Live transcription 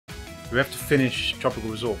We have to finish Tropical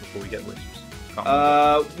Resort before we get wisps.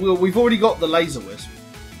 Well, we've already got the laser wisp.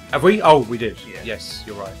 Have we? Oh, we did. Yeah. Yes,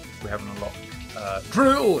 you're right. We haven't unlocked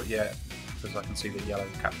drill yet because I can see the yellow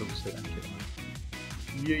capsule is still empty.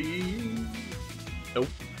 Yeah. Oh,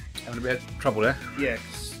 having a bit of trouble there. Yeah,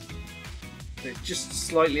 'cause they're just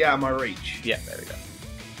slightly out of my reach. Yeah, there we go.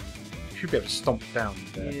 You should be able to stomp down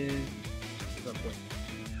there. Yeah. No point.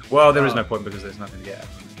 Well, there is no point because there's nothing to get at.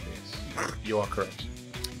 Yes, you are correct.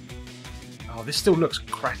 Oh, this still looks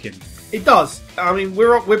cracking. It does. I mean,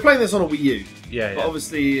 we're playing this on a Wii U. Yeah, But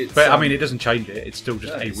obviously, it's, I mean, it doesn't change it. It's still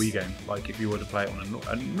just a nice. Wii game. Like if you were to play it on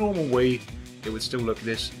a normal Wii, it would still look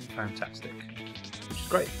this fantastic, which is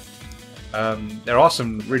great. There are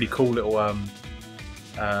some really cool little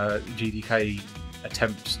GDK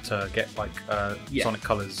attempts to get like Sonic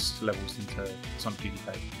Colors levels into Sonic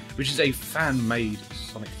GDK, which is a fan-made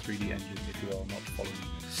Sonic 3D engine. If you are not following.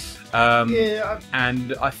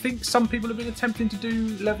 And I think some people have been attempting to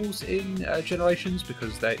do levels in Generations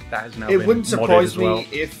because that has now been modded as well. It wouldn't surprise me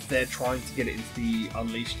if they're trying to get it into the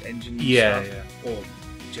Unleashed engine. Yeah. Or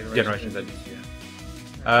Generations engine.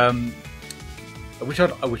 yeah. Which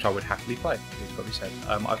I would happily play. It's got to be said.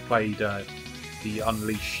 I've played the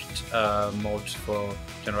Unleashed mods for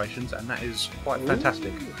Generations, and that is quite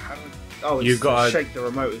fantastic. It's You've got to shake the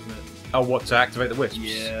remote, isn't it? Oh, what, to activate the wisps?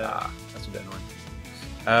 Yeah. That's a bit annoying.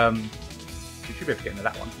 You should be able to get into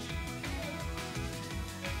that one.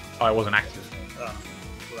 Oh, it wasn't active. Well,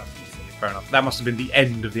 that's silly. Fair enough. That must have been the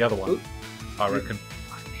end of the other one, Ooh. I reckon.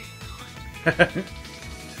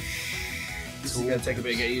 This is going to take a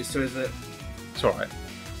bit to get used to, isn't it? It's alright.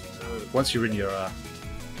 Once you're in your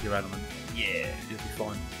element, Yeah. you'll be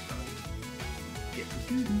fine.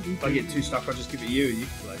 If I get too stuck, I'll just give it you and you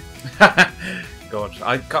can play. God,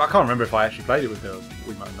 I can't remember if I actually played it with the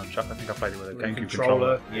Wiimote Nunchuck. I think I played it with a GameCube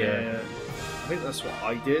controller. Yeah. I think that's what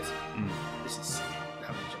I did. Mm. This is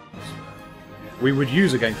how much I We would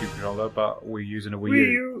use a GameCube controller, but we're using a Wii Wii U,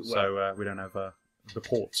 U. so we don't have the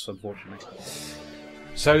ports, unfortunately.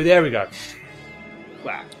 So there we go.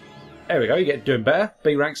 Wow. There we go. You get doing better.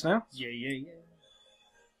 B ranks now. Yeah.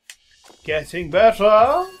 Getting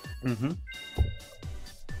better. Mm-hmm.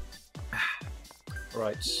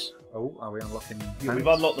 Right. Oh, are we unlocking? Yeah, we've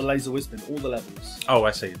unlocked the laser wisp in all the levels. Oh,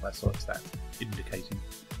 I see. That's what's that indicating.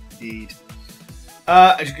 Indeed.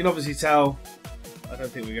 As you can obviously tell, I don't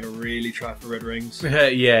think we're going to really try for red rings.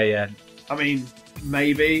 yeah. I mean,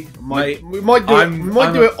 maybe we might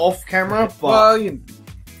do it off camera, but well,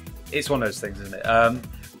 it's one of those things, isn't it?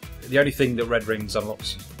 The only thing that red rings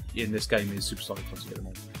unlocks in this game is supersonic once you get them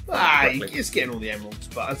all. it's getting all the emeralds.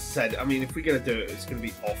 But as I said, I mean, if we're going to do it, it's going to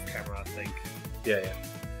be off camera, I think. Yeah.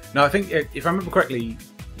 No, I think if I remember correctly,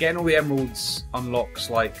 getting all the emeralds unlocks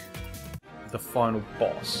like the final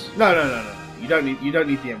boss. No. You don't need the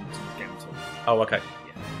emeralds in the game at all. Oh, okay.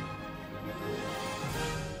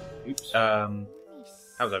 Yeah. Oops.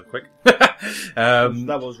 That was over quick.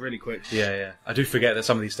 That was really quick. Yeah. I do forget that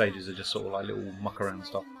some of these stages are just sort of like little muck around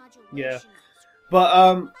stuff. Yeah.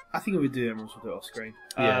 But I think if we do emeralds, we'll do it off screen.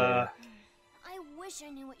 Yeah. I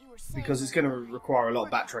knew what you were saying. Because it's going to require a lot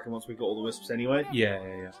of backtracking once we've got all the wisps anyway.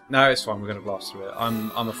 Yeah. No, it's fine. We're going to blast through it.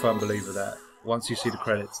 I'm a firm believer that once you see the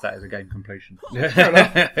credits, that is a game completion.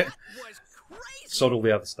 Sod all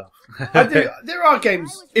the other stuff. There are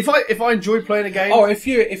games. If I enjoy playing a game,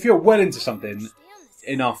 if you're well into something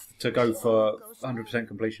enough to go for 100%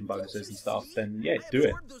 completion bonuses and stuff, then yeah, do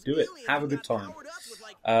it. Have a good time.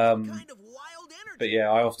 But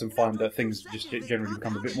yeah, I often find that things just generally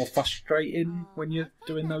become a bit more frustrating when you're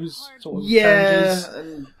doing those sort of challenges.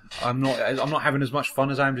 and I'm not having as much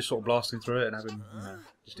fun as I am just sort of blasting through it and having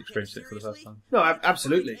just experienced it for the first time. no,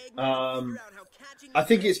 absolutely. I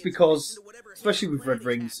think it's because, especially with red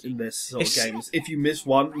rings in this sort of games, if you miss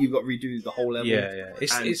one, you've got to redo the whole level. Yeah.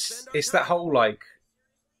 It's that whole like.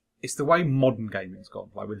 It's the way modern gaming's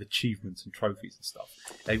gone, like with achievements and trophies and stuff.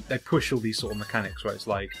 They push all these sort of mechanics where it's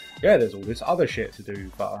like, yeah, there's all this other shit to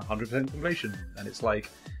do for 100% completion, and it's like,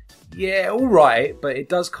 yeah, all right, but it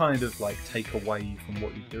does kind of like take away from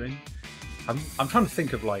what you're doing. I'm trying to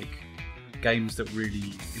think of like games that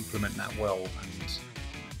really implement that well, and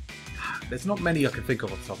there's not many I can think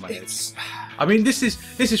of off the top of my head. I mean, this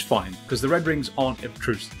is fine because the red rings aren't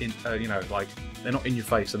obtrusive, like they're not in your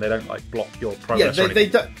face and they don't like block your progress. Yeah, they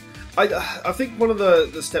don't. I think one of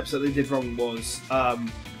the steps that they did wrong was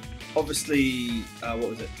obviously what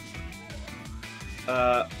was it?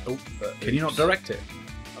 Can you not direct it?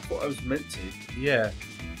 I thought I was meant to. Yeah,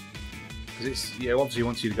 because it's obviously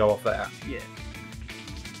wants you to go off there. Yeah.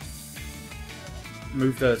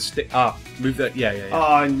 Move the stick. Move the. Yeah.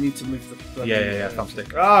 Oh, I need to move the. Yeah.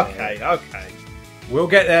 Thumbstick. Okay. We'll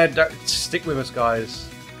get there. Stick with us, guys.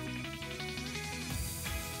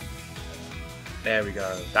 There we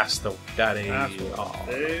go. That's the daddy.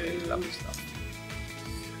 Lovely stuff.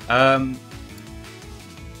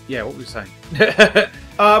 Yeah, what were we saying?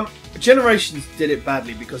 Generations did it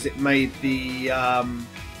badly because it made the.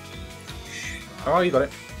 Oh, you got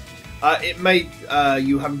it. It made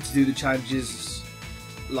you having to do the challenges,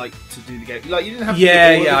 like to do the game. Like you didn't have to.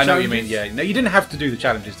 Yeah, do all yeah, the I know what you challenges. mean. Yeah, no, you didn't have to do the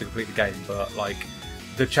challenges to complete the game, but like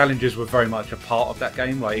the challenges were very much a part of that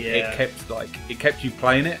game. Like Yeah. it kept you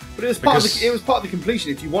playing it. But it was part of the, it was part of the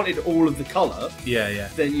completion. If you wanted all of the colour, Yeah.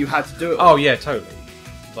 then you had to do it. Oh yeah, totally.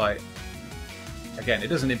 Like again, it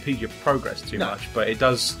doesn't impede your progress too No. much, but it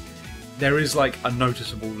does. There is like a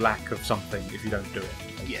noticeable lack of something if you don't do it.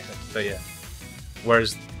 Basically. Yeah. So yeah.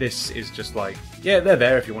 Whereas this is just like, yeah, they're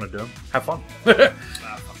there if you want to do them. Have fun. Fuck it.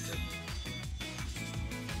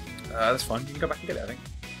 That's fine. You can go back and get it, I think.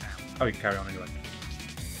 Oh, you can carry on anyway.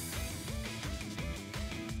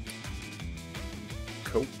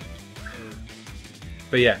 Cool.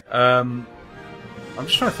 But yeah, I'm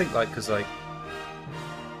just trying to think, like, because, like,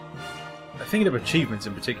 I'm thinking of achievements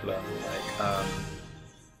in particular. Like,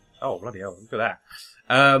 oh, bloody hell, look at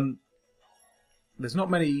that. There's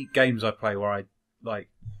not many games I play where I, like,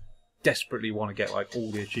 desperately want to get, like,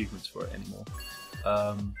 all the achievements for it anymore.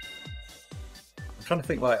 I'm trying to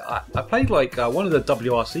think, like, I played, like, one of the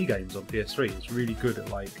WRC games on PS3. It's really good at,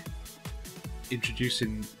 like,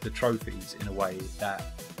 introducing the trophies in a way that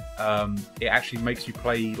it actually makes you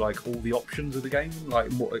play, like, all the options of the game,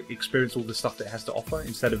 like, more, experience all the stuff that it has to offer,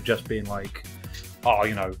 instead of just being like, oh,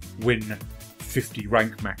 you know, win 50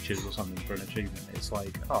 rank matches or something for an achievement. It's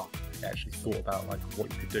like, oh, it actually thought about, like,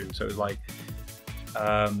 what you could do. So it was like,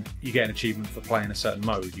 you get an achievement for playing a certain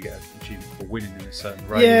mode, you get an achievement for winning in a certain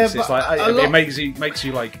race. Yeah, it's but like a it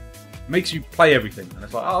makes you play everything, and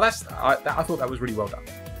it's like, oh, I thought that was really well done.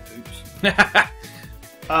 Oops.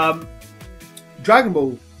 Dragon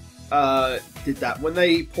Ball did that when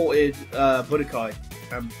they ported Budokai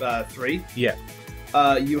 3. Yeah,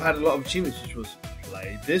 You had a lot of achievements, which was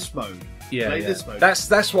play this mode. Play this mode.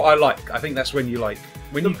 That's what I like. I think that's when you like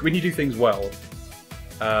when you do things well.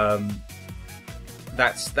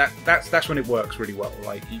 That's when it works really well.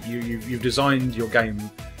 Like you've designed your game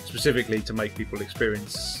specifically to make people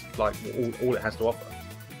experience like all it has to offer.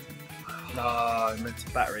 No, I meant to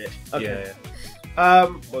battery it. Okay. Yeah.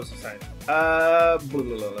 What was I saying?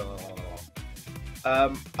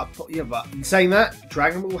 But in saying that,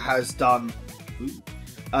 Dragon Ball has done.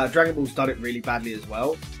 Dragon Ball's done it really badly as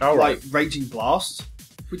well. Oh, right. Like Raging Blast,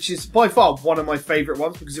 which is by far one of my favourite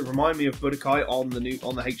ones because it reminded me of Budokai on the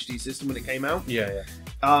HD system when it came out. Yeah.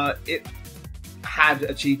 It had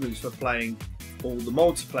achievements for playing all the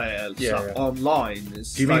multiplayer stuff online.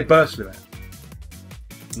 It's Do you mean Burst Limit?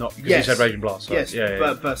 Not because Yes. you said Raging Blast. Sorry. Yes,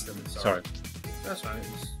 Yeah. Burst Limit. Sorry. That's right.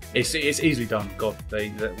 It's easily done. God, all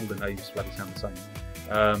the names bloody sound the same.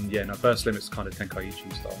 No, Burst Limit's kind of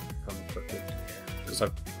Tenkaichi style. So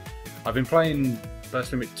I've been playing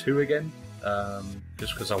Burst Limit 2 again,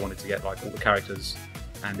 just because I wanted to get like all the characters,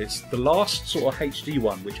 and it's the last sort of HD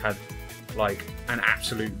one which had like an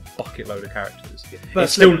absolute bucket load of characters.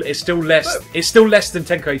 It's still less than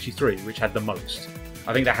Tenkaichi 3, which had the most.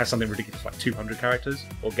 I think that has something ridiculous like 200 characters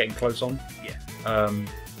or getting close on. Yeah.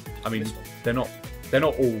 I mean, they're not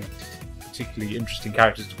all particularly interesting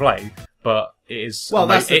characters to play, but it is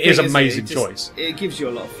amazing choice. It gives you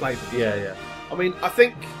a lot of flavour. Yeah. I mean, I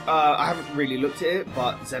think I haven't really looked at it,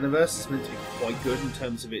 but Xenoverse is meant to be quite good in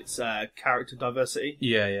terms of its character diversity.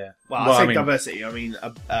 Yeah. Well, I mean diversity. I mean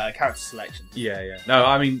character selection. Yeah. No,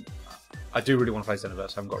 I mean, I do really want to play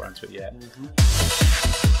Xenoverse. I haven't got around to it yet. Mm-hmm.